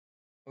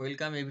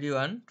Welcome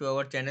everyone to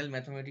our channel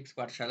Mathematics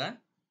Pathshala.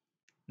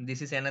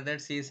 This is another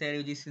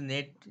CSIR UGC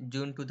NET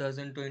June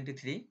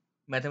 2023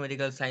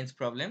 Mathematical Science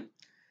problem.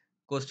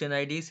 Question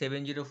ID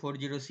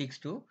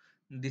 704062.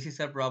 This is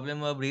a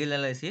problem of real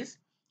analysis,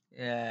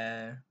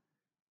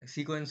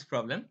 sequence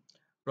problem.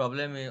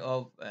 Problem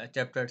of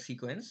chapter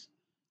sequence.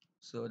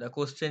 So the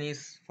question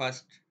is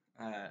first,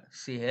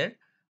 see here.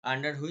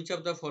 Under which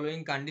of the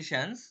following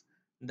conditions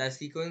the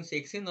sequence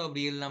xn of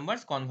real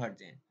numbers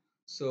convergent?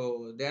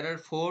 So there are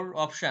four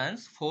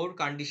options, four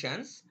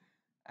conditions,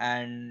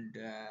 and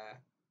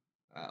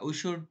we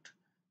should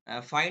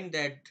find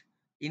that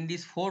in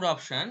these four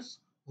options,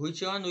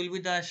 which one will be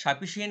the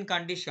sufficient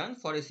condition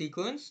for a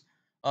sequence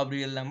of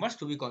real numbers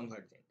to be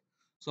convergent.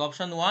 So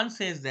option 1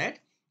 says that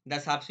the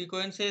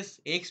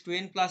subsequences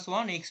x2n plus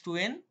 1,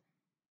 x2n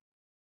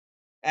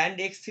and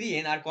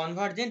x3n are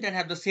convergent and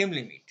have the same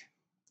limit.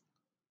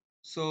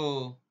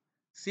 So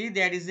see,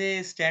 there is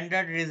a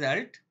standard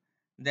result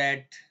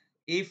that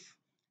if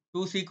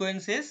two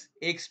sequences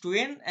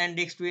x2n and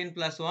x2n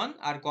plus 1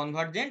 are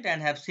convergent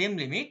and have same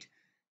limit,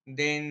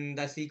 then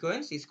the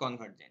sequence is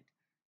convergent.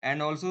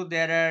 And also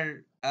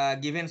there are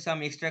given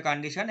some extra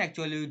condition.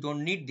 Actually we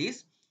don't need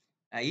this.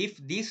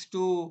 If these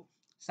two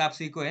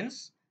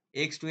subsequence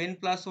x2n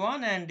plus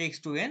 1 and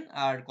x2n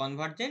are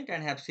convergent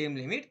and have same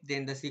limit,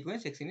 then the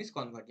sequence xn is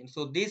convergent.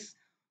 So this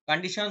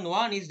condition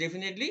 1 is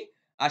definitely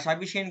a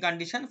sufficient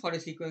condition for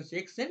a sequence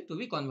xn to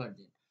be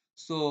convergent.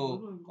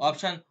 So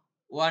option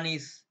 1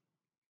 is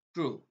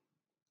true.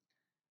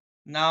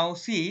 Now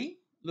see,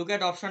 look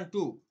at option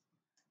 2.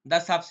 The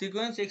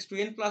subsequence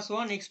x2n plus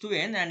 1,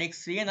 x2n and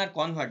x3n are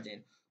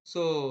convergent.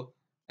 So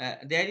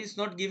there is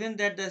not given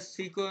that the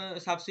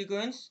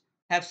subsequence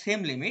have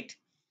same limit,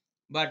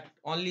 but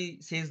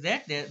only says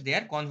that they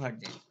are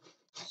convergent.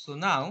 So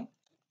now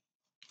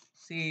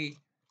see,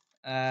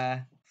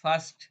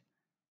 first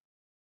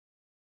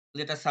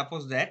let us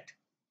suppose that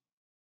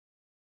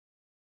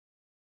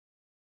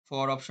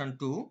for option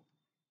 2,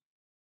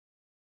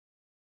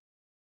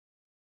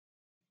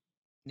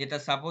 let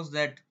us suppose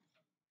that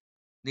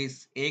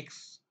this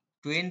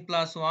x2n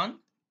plus 1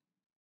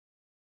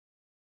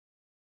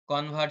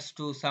 converts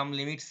to some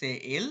limit,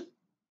 say L,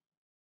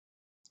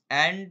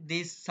 and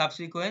this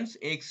subsequence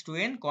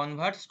x2n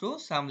converts to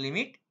some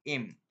limit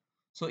M.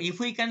 So if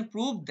we can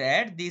prove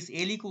that this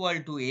L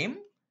equal to M,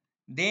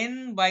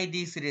 then by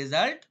this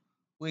result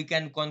we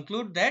can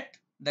conclude that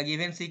the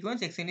given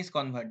sequence xn is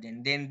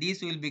convergent. Then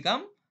this will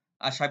become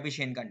a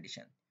sufficient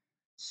condition.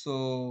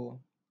 So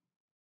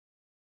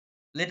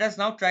let us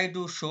now try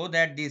to show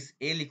that this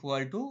L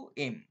equal to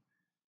M.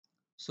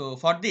 So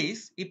for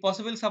this, if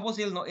possible, suppose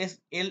L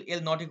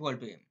not equal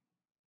to M.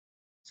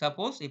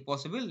 Suppose if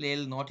possible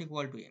L not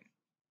equal to M.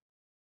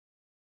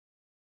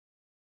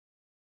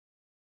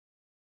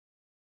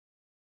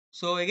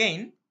 So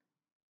again,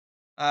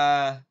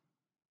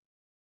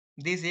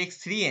 this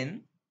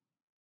x3n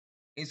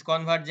is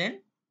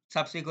convergent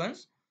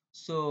subsequence.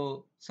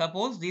 So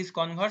suppose this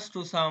converts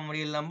to some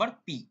real number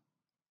p.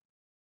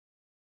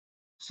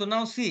 So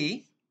now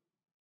see,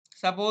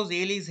 suppose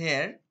L is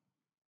here,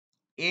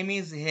 M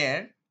is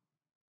here,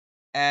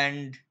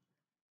 and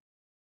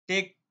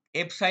take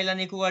epsilon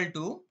equal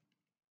to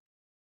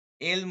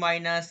L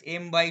minus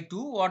M by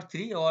 2 or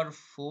 3 or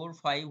 4,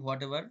 5,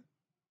 whatever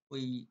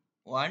we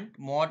want,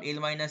 mod L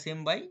minus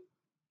M by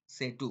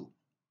say 2.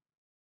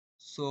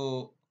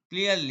 So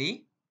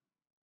clearly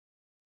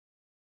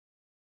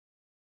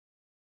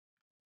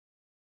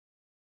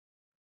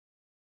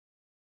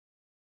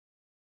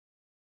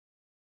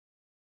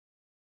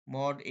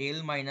mod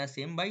L minus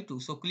M by 2.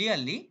 So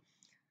clearly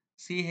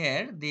see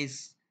here,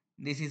 this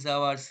is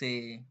our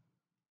say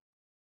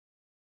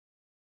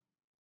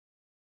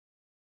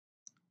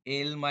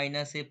L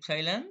minus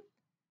epsilon,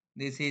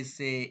 this is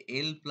say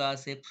L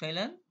plus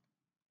epsilon,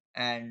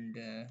 and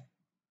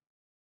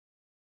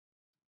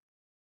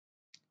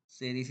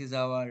say this is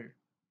our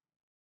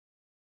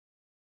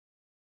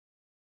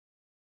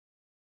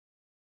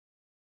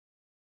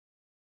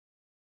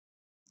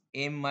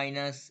M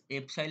minus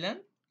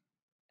epsilon,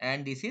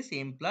 and this is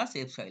M plus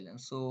epsilon.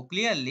 So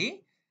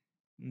clearly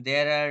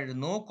there are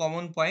no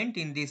common point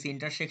in this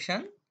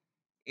intersection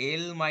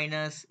L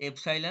minus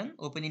epsilon,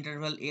 open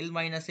interval L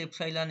minus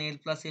epsilon, L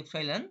plus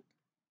epsilon,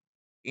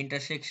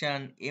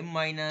 intersection M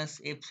minus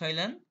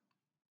epsilon,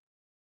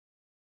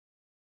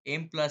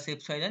 M plus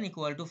epsilon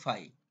equal to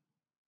 5.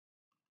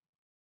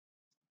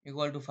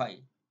 Equal to 5.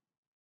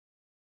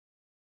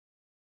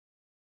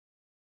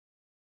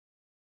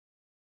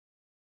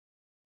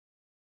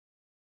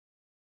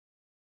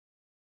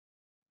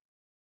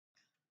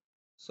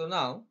 So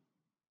now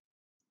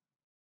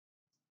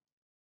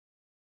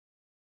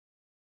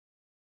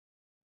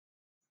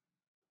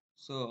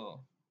so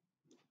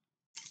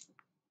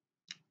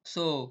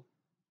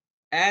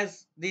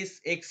as this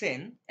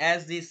xn,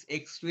 as this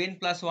x2n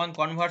plus 1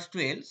 converts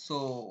to L,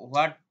 so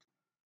what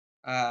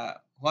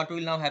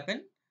will now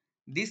happen?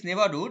 This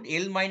neighborhood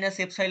L minus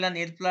epsilon,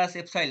 L plus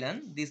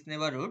epsilon, this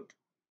neighborhood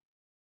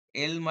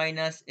L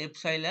minus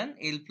epsilon,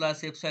 L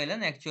plus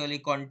epsilon actually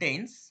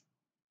contains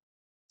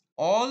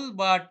all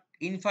but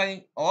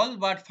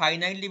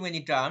finitely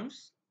many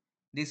terms.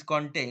 This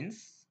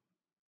contains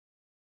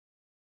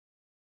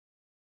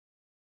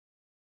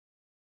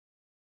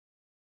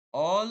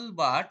all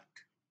but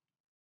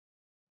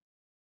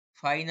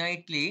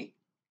finitely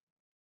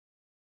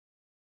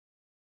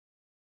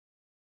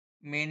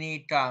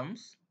many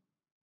terms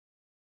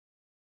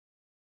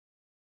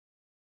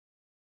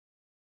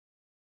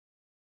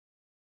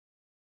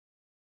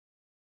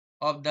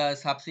of the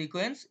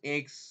subsequence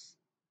x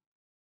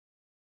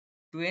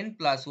to n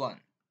plus 1.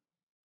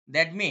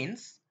 That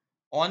means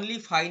only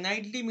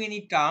finitely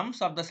many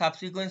terms of the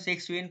subsequence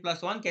x to n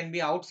plus 1 can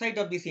be outside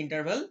of this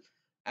interval,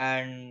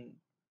 and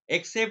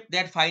except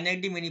that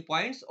finitely many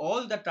points,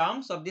 all the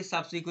terms of this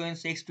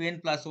subsequence x to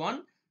n plus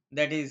 1,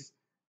 that is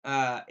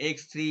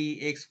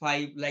x3,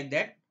 x5, like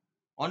that,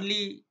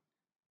 only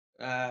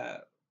uh,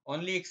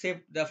 only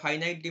except the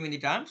finitely many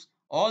terms,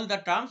 all the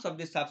terms of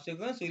this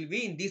subsequence will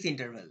be in this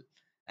interval.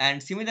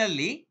 And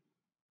similarly,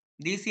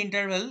 this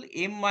interval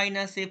m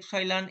minus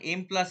epsilon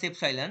m plus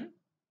epsilon,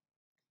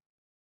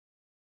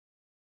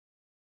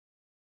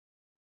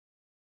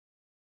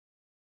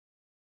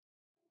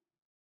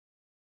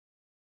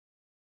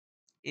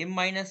 m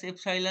minus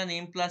epsilon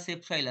m plus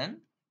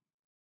epsilon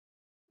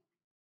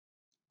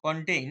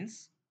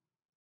contains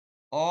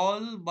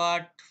all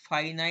but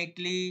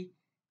finitely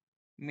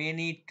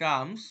many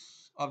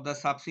terms of the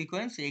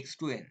subsequence x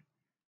to n.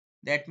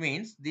 That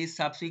means this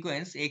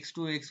subsequence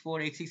x2,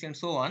 x4, x6 and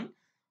so on,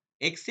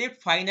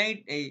 except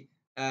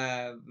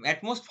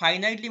at most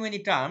finitely many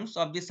terms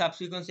of this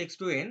subsequence x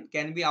to n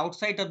can be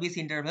outside of this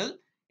interval.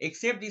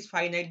 Except these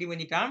finitely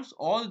many terms,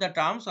 all the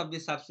terms of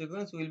this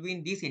subsequence will be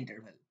in this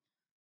interval.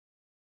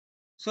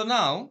 So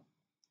now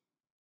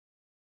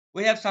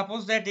we have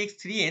supposed that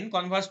x3n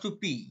converges to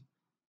p.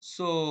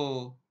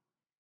 So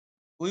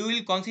we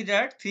will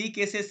consider three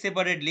cases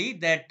separately,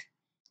 that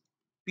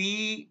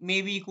p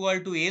may be equal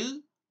to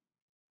L,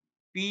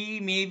 p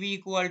may be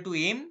equal to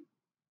m,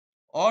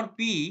 or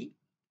p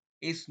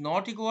is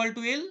not equal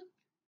to L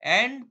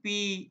and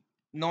p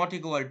not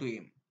equal to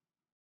m.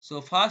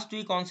 So first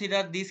we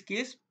consider this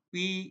case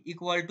p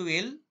equal to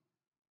L,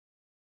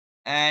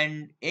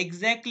 and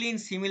exactly in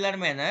similar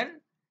manner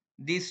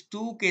these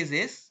two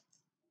cases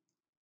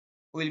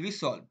will be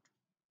solved.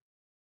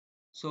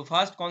 So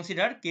first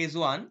consider case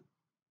 1,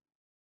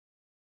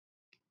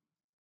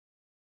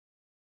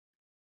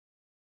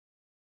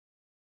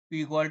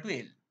 p equal to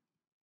L.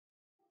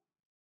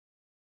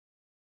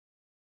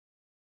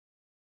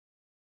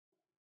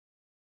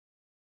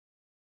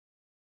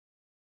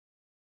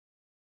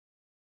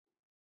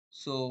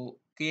 So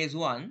case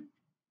 1,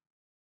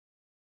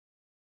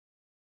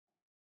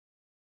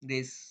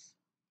 this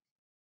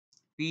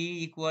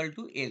p equal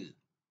to L.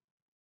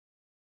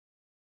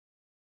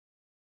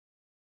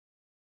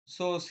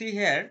 So see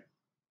here,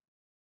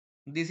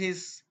 this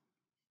is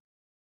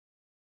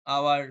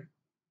our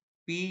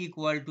p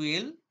equal to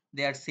L,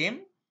 they are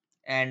same,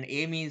 and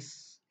m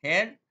is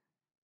here,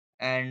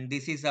 and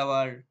this is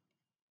our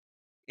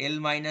L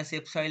minus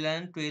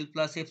epsilon to L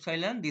plus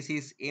epsilon, this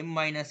is m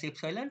minus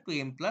epsilon to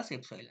m plus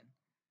epsilon.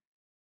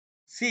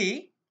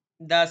 See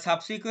the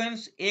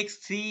subsequence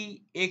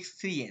x3,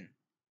 x3n.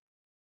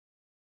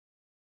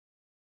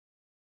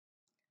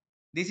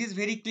 This is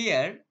very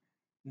clear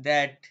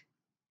that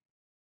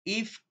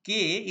if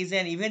k is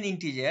an even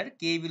integer,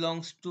 k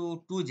belongs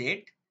to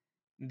 2z,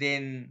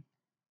 then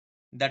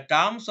the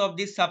terms of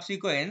this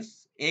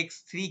subsequence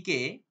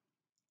x3k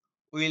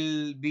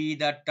will be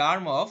the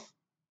term of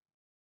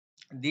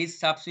this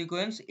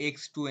subsequence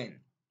x2n.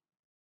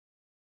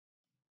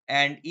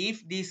 And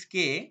if this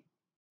k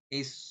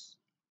is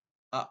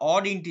a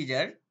odd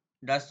integer,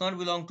 does not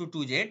belong to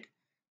 2z,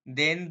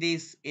 then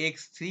this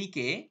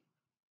x3k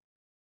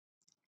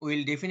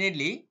will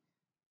definitely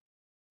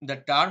the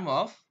term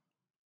of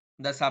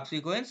the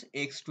subsequence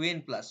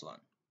x2n plus 1.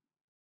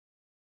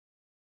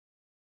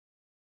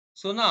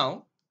 So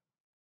now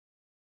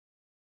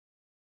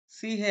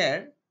see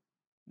here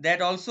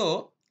that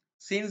also,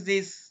 since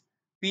this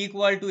p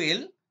equal to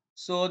L,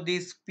 so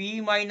this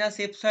p minus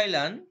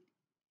epsilon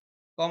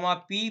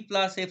comma p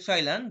plus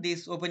epsilon,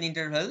 this open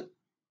interval,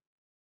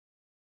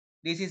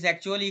 this is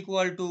actually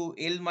equal to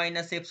L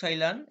minus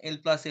epsilon, L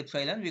plus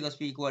epsilon, because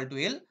p equal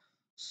to L.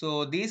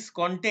 So this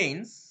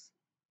contains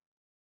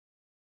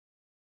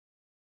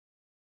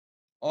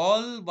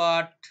all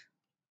but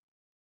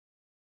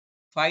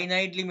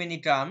finitely many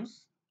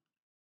terms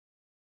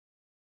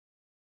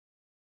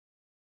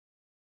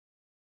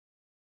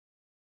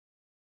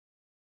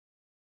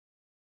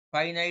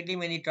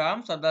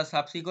of the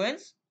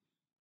subsequence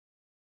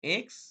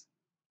x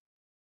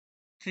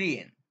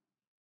 3n.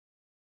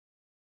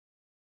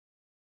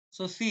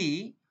 So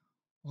see,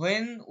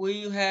 when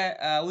we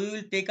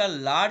will take a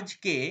large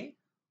k,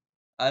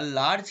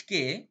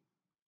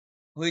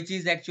 which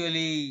is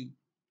actually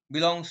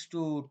belongs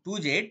to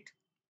 2z,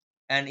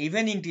 an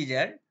even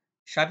integer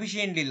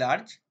sufficiently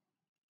large,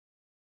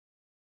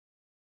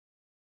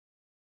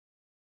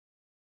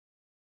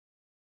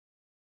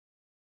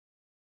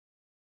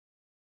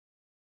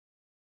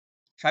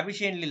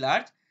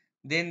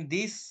 then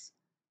this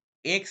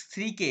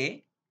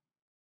x3k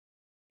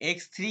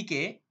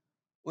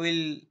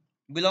will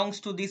belongs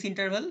to this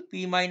interval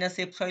p minus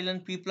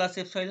epsilon p plus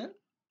epsilon,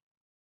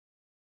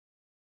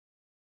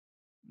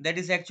 that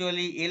is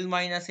actually L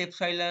minus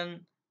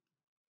epsilon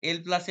L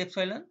plus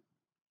epsilon,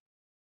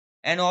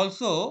 and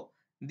also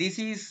this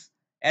is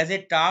as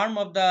a term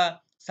of the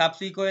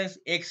subsequence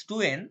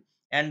x2n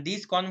and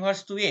this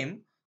converts to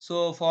m.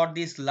 So for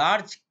this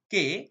large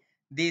k,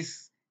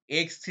 this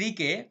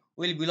x3k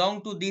will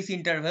belong to this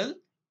interval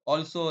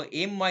also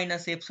m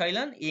minus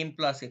epsilon m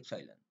plus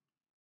epsilon.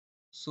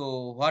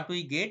 So what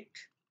we get,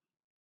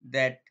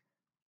 that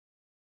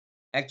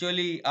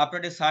actually after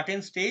a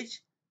certain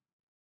stage,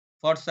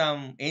 for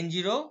some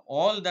n0,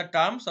 all the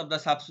terms of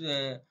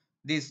the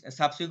these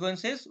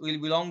subsequences will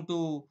belong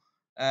to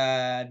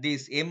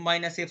this m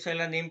minus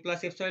epsilon m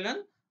plus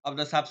epsilon of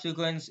the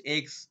subsequence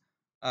x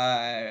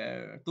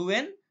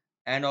 2n,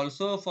 and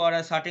also for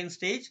a certain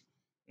stage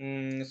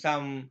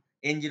some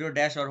n0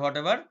 dash or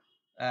whatever,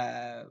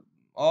 uh,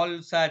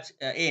 all such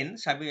n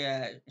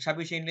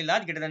sufficiently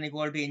large greater than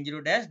equal to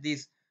n0 dash,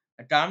 these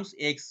terms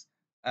x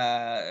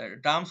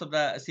terms of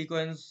the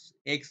sequence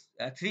x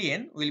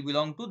 3n will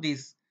belong to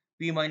this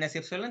p minus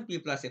epsilon p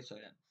plus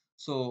epsilon.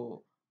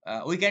 So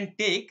we can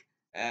take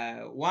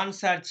one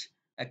such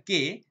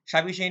k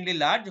sufficiently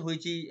large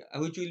which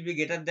will be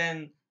greater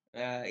than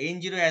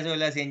n0 as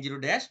well as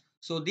n0 dash.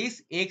 So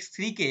this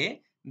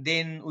x3k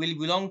then will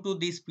belong to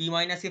this p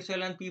minus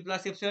epsilon p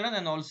plus epsilon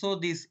and also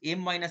this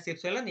m minus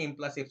epsilon m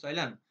plus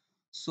epsilon.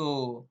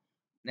 So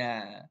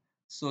uh,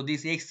 so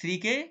this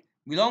x3k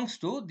belongs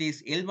to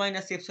this L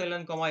minus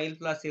epsilon comma L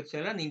plus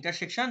epsilon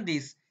intersection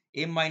this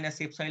m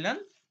minus epsilon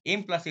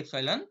m plus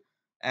epsilon,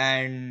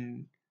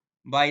 and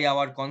by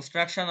our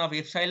construction of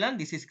epsilon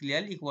this is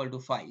clearly equal to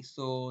phi.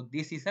 So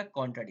this is a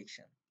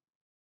contradiction.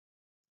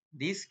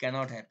 This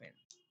cannot happen.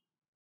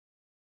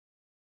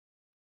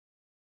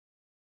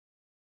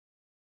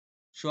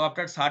 So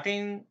after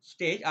certain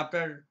stage,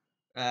 after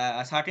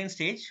a certain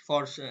stage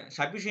for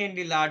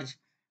sufficiently large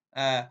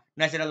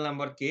natural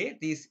number k,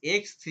 this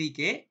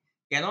x3k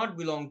cannot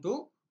belong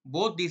to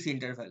both these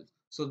intervals.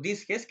 So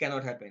this case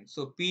cannot happen.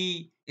 So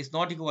p is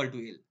not equal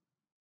to L.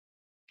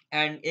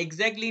 And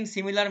exactly in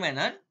similar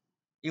manner,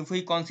 if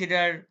we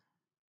consider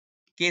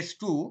case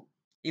 2,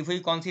 if we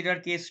consider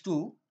case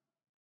 2,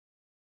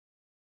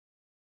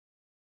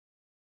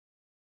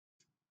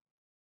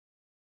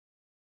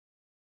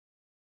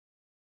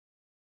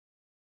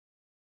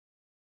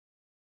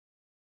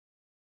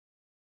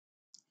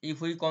 if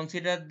we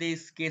consider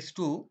this case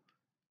 2,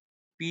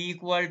 p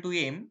equal to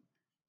m,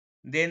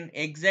 then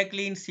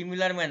exactly in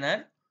similar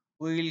manner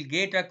we will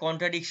get a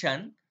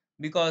contradiction,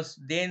 because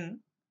then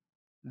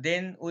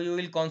we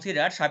will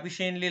consider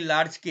sufficiently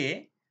large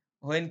k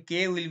when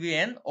k will be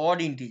an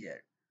odd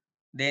integer.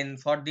 Then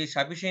for this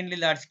sufficiently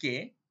large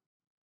k,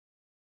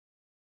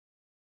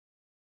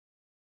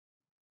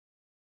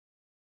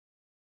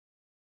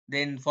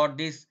 then for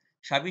this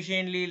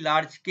sufficiently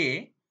large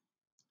k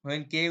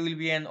when k will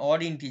be an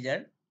odd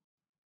integer,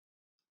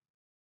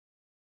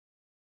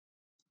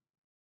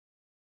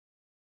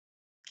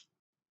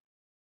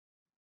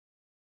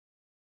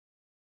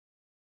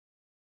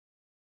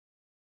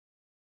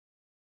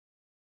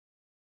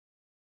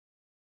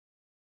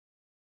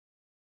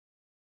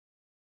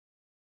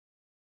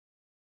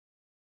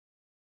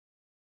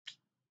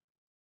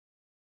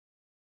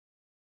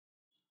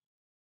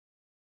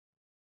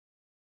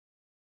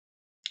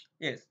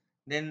 yes,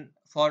 then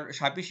for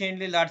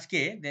sufficiently large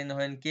k, then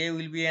when k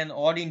will be an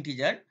odd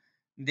integer,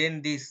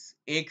 then this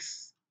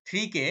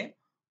x3k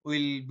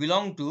will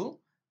belong to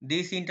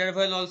this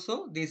interval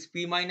also, this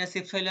p minus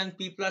epsilon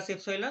p plus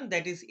epsilon,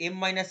 that is m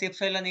minus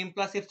epsilon m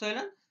plus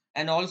epsilon,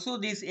 and also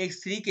this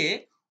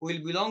x3k will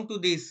belong to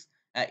this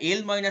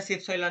l minus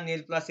epsilon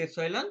l plus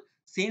epsilon,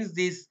 since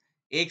this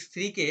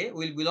x3k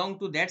will belong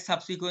to that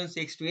subsequence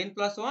x2n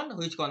plus 1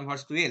 which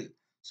converts to l.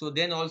 So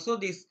then also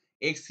this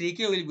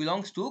x3k will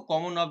belongs to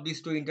common of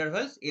these two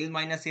intervals L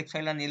minus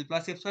epsilon L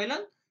plus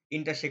epsilon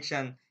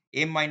intersection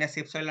m minus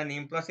epsilon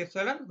m plus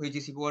epsilon, which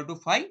is equal to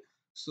phi.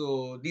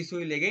 So this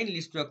will again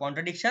lead to a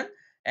contradiction,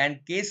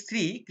 and case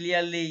 3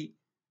 clearly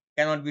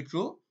cannot be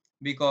true,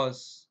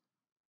 because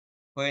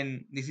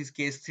when this is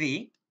case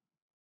 3,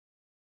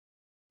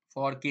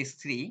 for case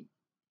 3,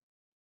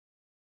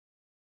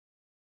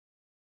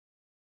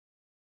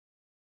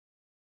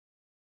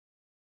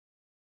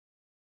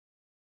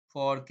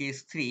 for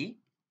case 3,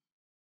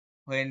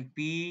 when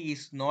p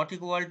is not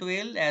equal to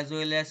L as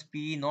well as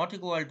p not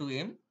equal to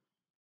m,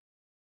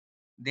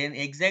 then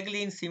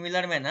exactly in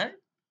similar manner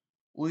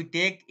we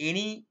take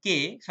any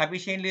k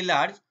sufficiently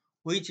large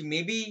which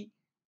may be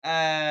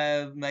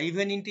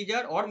even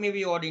integer or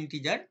maybe odd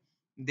integer,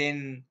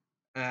 then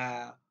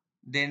uh,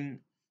 then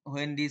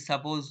when this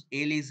suppose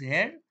L is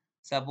here,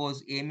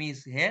 suppose m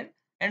is here,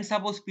 and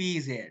suppose p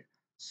is here,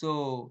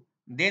 so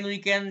then we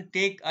can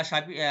take a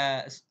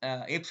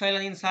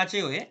epsilon in such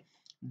a way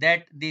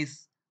that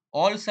this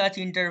all such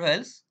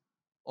intervals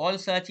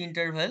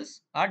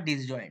are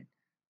disjoint.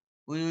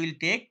 We will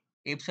take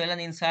epsilon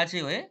in such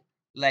a way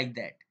like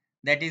that.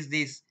 That is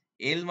this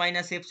L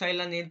minus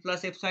epsilon N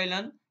plus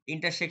epsilon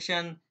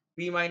intersection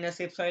P minus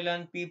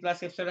epsilon P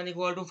plus epsilon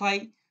equal to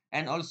phi,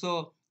 and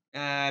also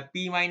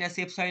P minus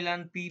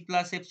epsilon P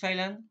plus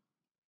epsilon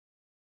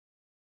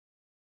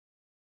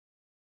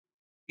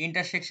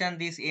intersection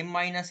this M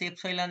minus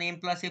epsilon M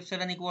plus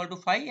epsilon equal to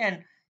phi.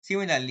 And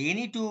similarly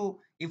any two,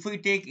 if we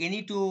take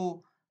any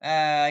two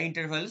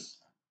intervals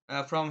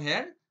from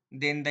here,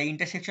 then the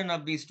intersection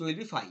of these two will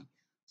be phi.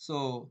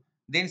 So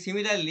then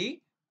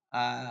similarly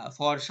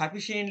for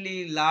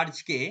sufficiently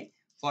large k,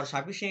 for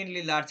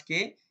sufficiently large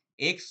k,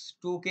 x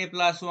 2k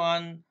plus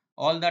 1,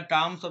 all the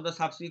terms of the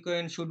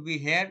subsequent should be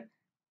here,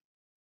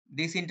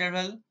 this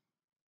interval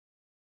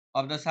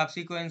of the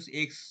subsequence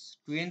x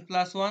 2n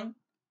plus 1.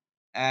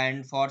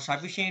 And for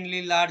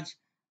sufficiently large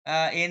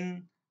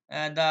n,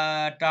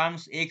 the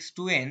terms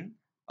x2n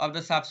of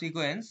the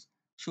subsequence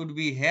should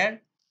be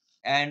here,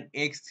 and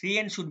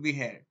x3n should be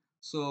here.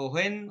 So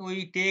when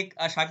we take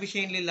a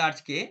sufficiently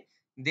large k,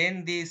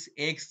 then this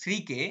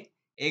x3k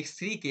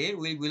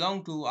will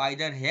belong to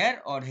either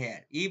here or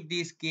here. If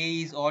this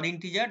k is odd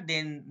integer,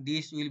 then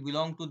this will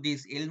belong to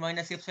this L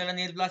minus epsilon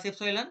L plus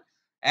epsilon,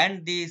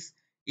 and this,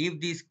 if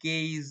this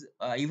k is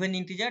even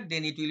integer,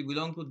 then it will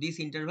belong to this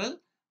interval.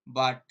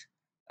 But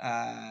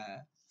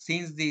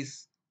since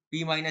this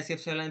p minus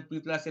epsilon p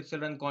plus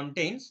epsilon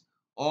contains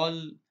all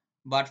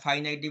but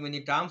finitely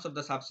many terms of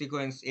the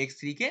subsequence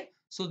x3k,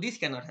 so this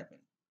cannot happen.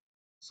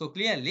 So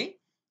clearly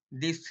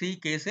these three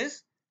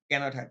cases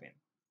cannot happen.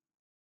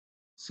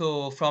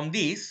 So from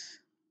this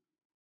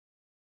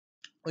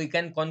we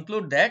can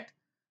conclude that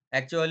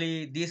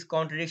actually this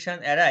contradiction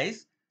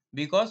arise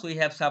because we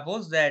have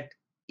supposed that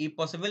if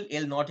possible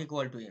L not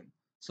equal to M.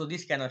 So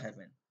this cannot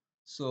happen.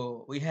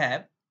 So we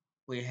have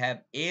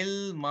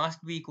L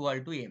must be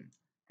equal to M,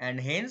 and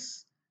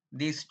hence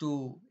these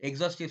two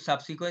exhaustive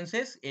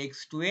subsequences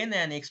x2n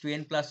and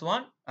x2n plus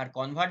 1 are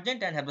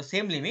convergent and have the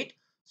same limit.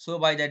 So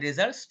by the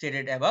results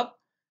stated above,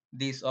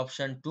 this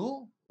option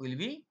 2 will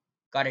be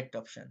correct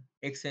option.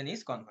 Xn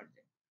is convergent.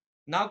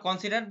 Now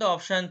consider the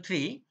option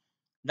 3.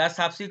 The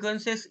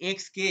subsequences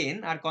x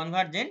kn are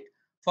convergent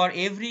for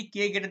every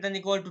k greater than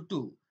equal to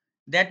 2.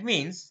 That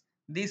means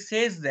this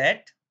says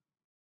that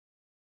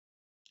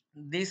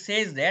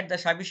the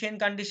sufficient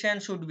condition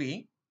should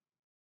be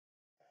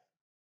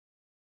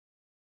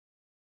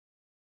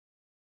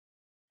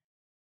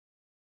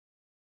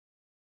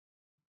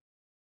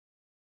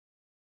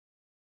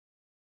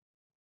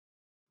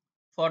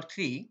for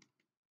 3.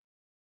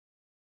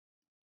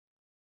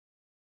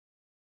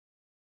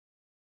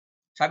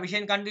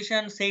 Sufficient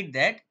condition said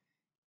that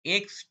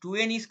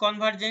x2n is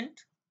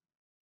convergent,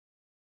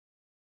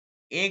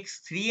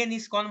 x3n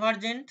is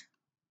convergent,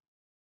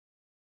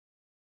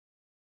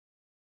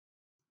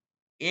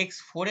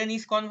 x4n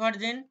is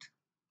convergent,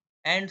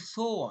 and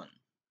so on.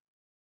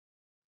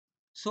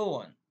 So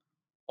on.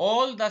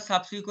 All the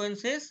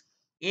subsequences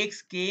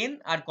x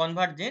kn are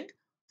convergent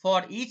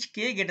for each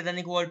k greater than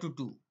equal to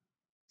 2.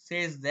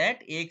 Says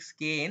that x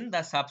kn,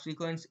 the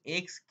subsequence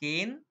x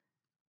kn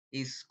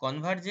is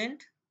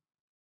convergent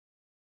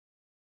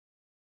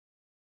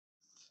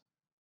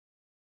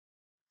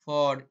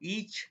for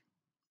each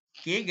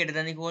k greater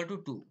than equal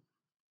to 2.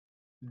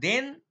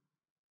 Then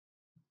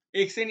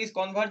xn is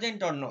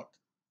convergent or not.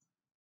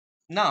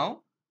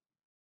 Now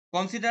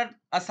consider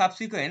a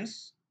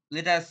subsequence.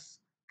 Let us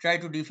try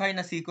to define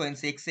a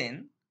sequence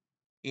xn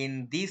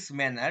in this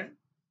manner,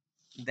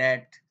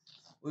 that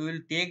we will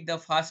take the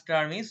first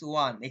term is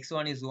 1,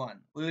 x1 is 1.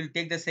 We will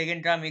take the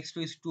second term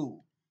x2 is 2.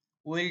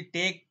 We will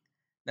take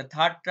the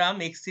third term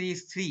x3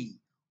 is 3.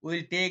 We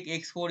will take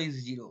x4 is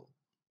 0.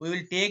 We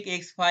will take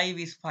x5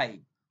 is 5.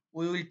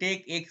 We will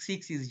take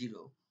x6 is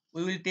 0.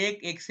 We will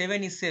take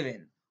x7 is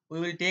 7. We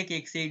will take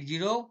x8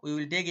 0. We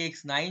will take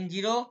x9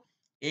 0.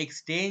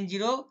 x10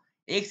 0.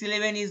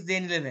 x11 is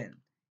then 11.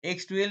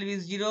 x12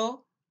 is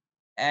 0,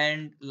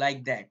 and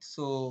like that.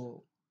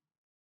 So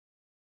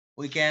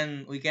we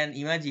can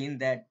imagine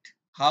that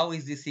how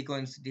is this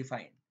sequence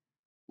defined.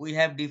 We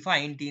have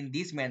defined in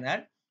this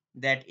manner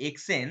that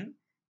xn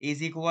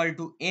is equal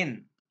to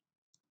n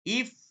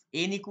if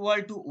n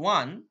equal to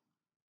 1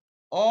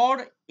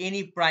 or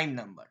any prime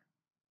number.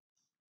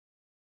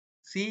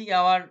 See,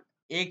 our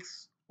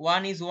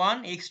x1 is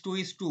 1, x2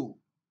 is 2,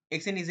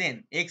 xn is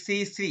n,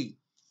 x3 is 3,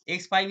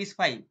 x5 is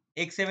 5,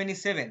 x7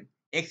 is 7,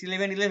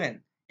 x11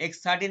 11,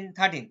 x13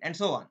 13, and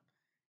so on.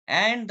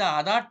 And the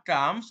other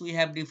terms we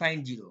have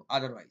defined 0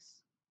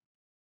 otherwise.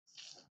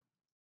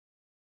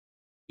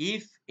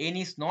 If n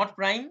is not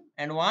prime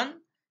and 1,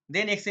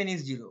 then xn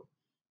is 0.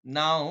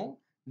 Now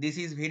this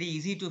is very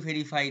easy to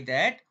verify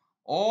that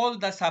all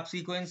the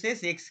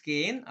subsequences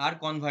xkn are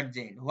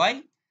convergent.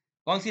 Why?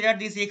 Consider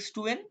this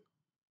x2n,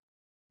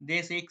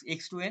 this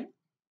x2n.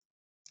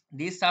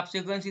 This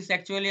subsequence is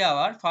actually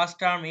our first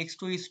term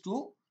x2 is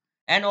 2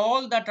 and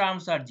all the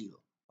terms are 0.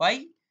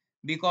 Why?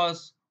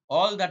 Because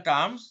all the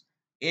terms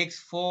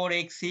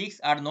x4, x6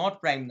 are not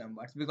prime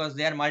numbers because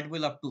they are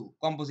multiple of 2,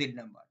 composite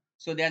number.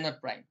 So they are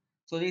not prime.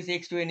 So this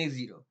x2n is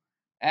 0.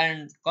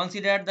 And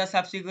consider the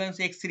subsequence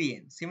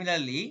x3n.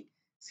 Similarly,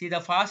 See,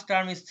 the first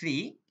term is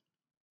 3.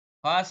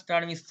 First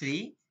term is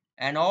 3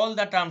 and all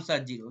the terms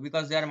are 0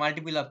 because they are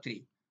multiple of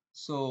 3.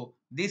 So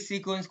this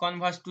sequence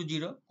converts to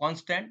 0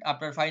 constant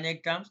after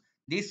finite terms.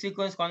 This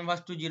sequence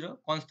converts to 0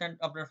 constant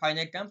after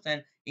finite terms,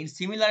 and in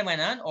similar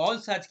manner all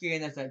such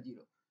KNS are 0.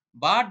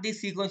 But this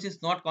sequence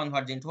is not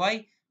convergent.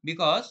 Why?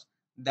 Because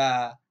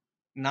the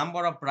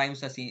number of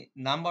primes is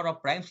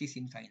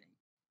infinite.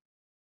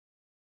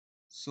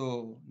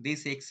 So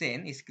this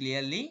xn is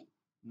clearly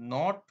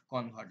not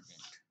convergent.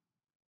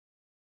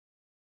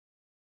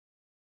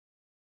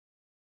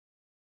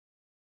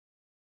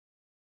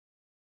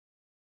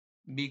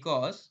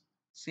 Because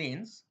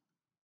since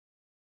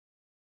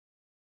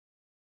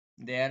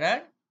there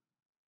are,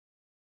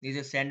 this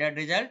is a standard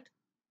result,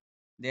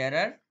 there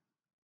are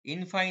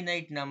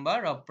infinite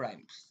number of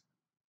primes.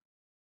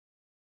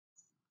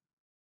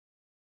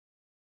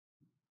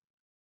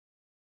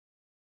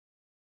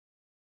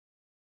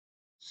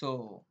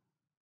 So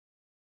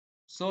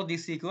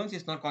this sequence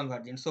is not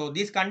convergent. So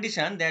this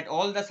condition that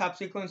all the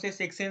subsequences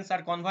xn's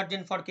are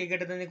convergent for k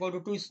greater than or equal to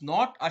 2 is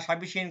not a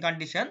sufficient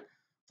condition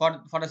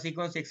for a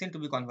sequence xn to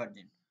be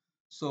convergent.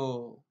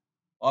 So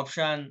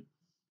option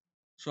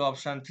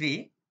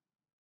 3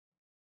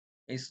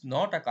 is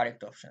not a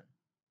correct option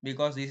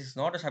because this is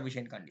not a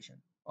sufficient condition.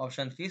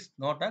 Option 3 is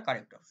not a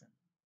correct option.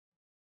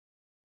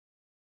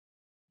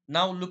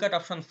 Now look at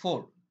option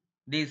 4.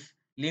 This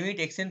limit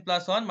xn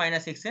plus 1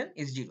 minus xn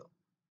is 0.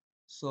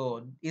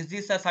 So is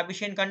this a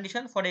sufficient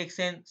condition for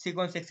xn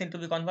sequence xn to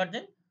be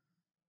convergent?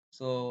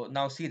 So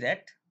now see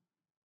that.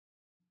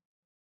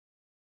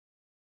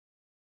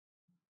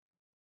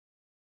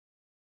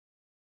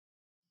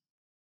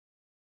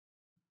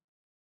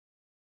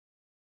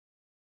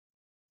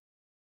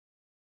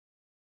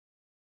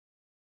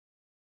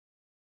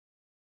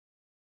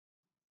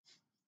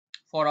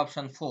 For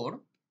option 4,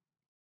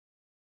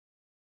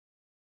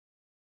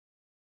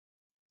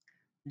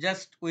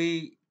 just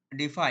we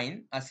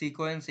define a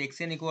sequence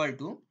xn equal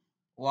to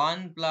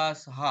 1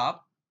 plus half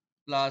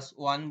plus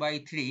 1 by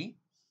 3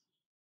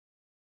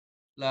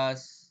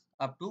 plus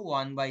up to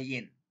 1 by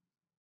n.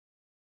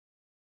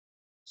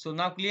 So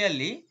now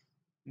clearly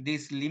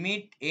this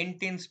limit n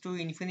tends to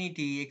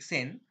infinity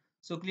xn.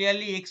 So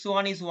clearly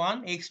x1 is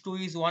 1,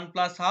 x2 is 1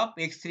 plus half,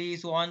 x3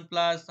 is 1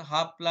 plus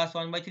half plus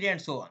 1 by 3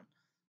 and so on.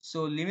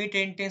 So limit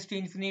n tends to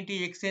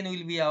infinity xn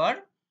will be our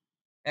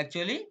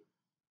actually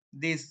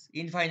this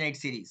infinite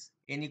series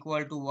n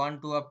equal to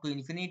 1 to up to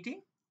infinity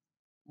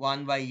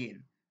 1 by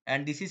n,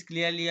 and this is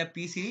clearly a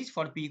p series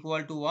for p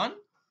equal to 1.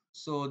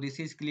 So this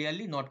is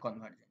clearly not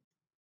convergent.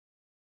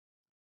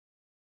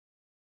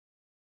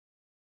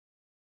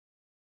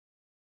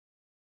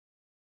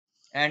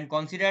 And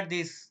consider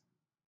these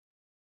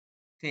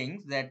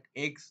things that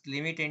x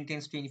limit n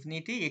tends to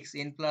infinity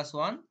xn plus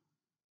 1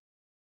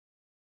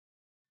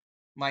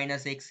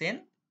 minus xn.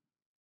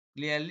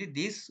 Clearly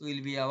this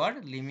will be our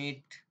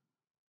limit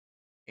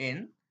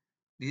n.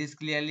 This is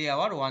clearly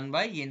our 1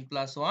 by n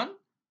plus 1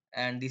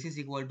 and this is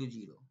equal to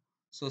 0.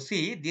 So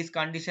see, this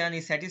condition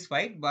is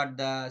satisfied but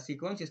the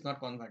sequence is not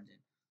convergent.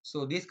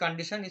 So this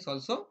condition is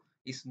also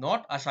is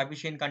not a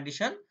sufficient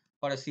condition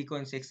for a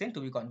sequence xn to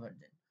be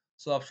convergent.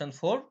 So option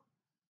 4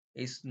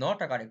 is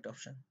not a correct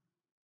option.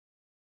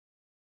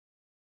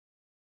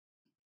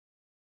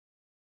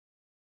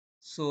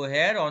 So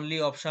here only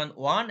option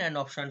 1 and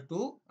option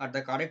 2 are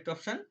the correct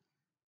option,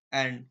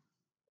 and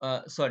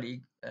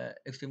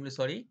extremely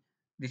sorry,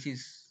 this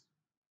is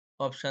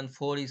option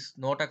 4 is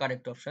not a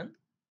correct option.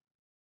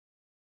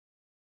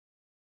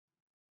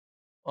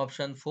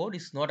 Option 4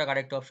 is not a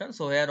correct option.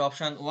 So here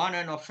option 1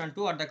 and option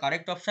 2 are the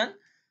correct option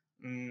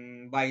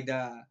by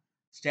the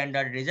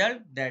standard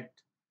result that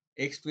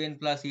x2n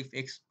plus, if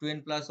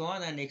x2n plus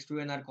 1 and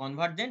x2n are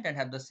convergent and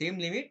have the same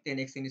limit, then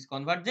xn is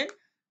convergent.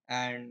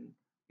 And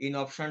in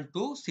option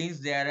 2, since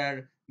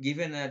there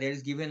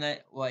is given a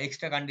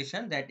extra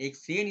condition that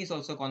xn is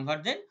also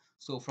convergent,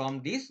 so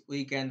from this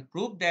we can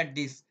prove that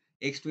this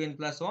x2n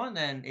plus 1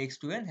 and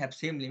x2n have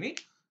same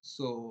limit,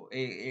 so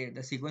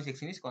the sequence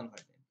xn is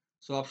convergent.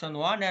 So option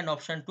 1 and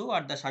option 2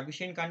 are the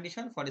sufficient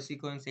condition for the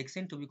sequence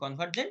xn to be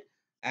convergent,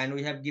 and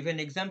we have given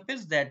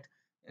examples that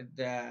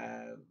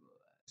the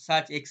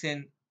such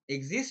xn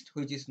exist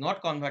which is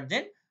not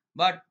convergent,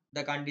 but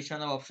the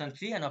condition of option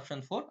 3 and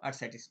option 4 are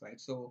satisfied.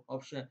 So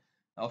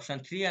option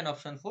 3 and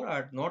option 4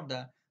 are not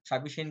the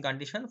sufficient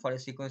condition for a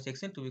sequence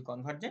xn to be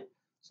convergent.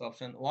 So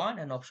option 1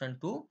 and option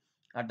 2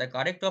 are the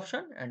correct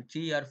option and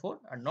 3 or 4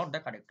 are not the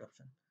correct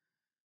option.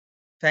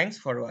 Thanks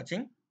for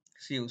watching.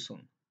 See you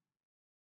soon.